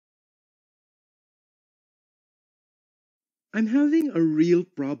I'm having a real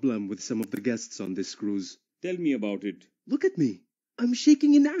problem with some of the guests on this cruise. Tell me about it. Look at me. I'm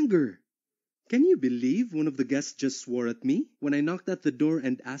shaking in anger. Can you believe one of the guests just swore at me when I knocked at the door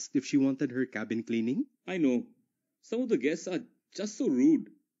and asked if she wanted her cabin cleaning? I know. Some of the guests are just so rude.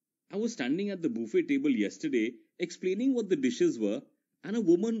 I was standing at the buffet table yesterday explaining what the dishes were, and a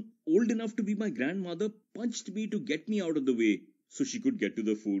woman old enough to be my grandmother punched me to get me out of the way so she could get to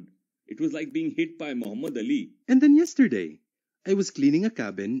the food. It was like being hit by Muhammad Ali. And then yesterday, I was cleaning a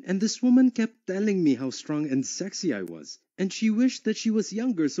cabin and this woman kept telling me how strong and sexy I was, and she wished that she was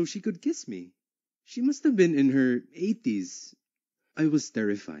younger so she could kiss me. She must have been in her 80s. I was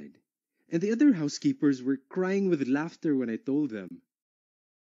terrified, and the other housekeepers were crying with laughter when I told them.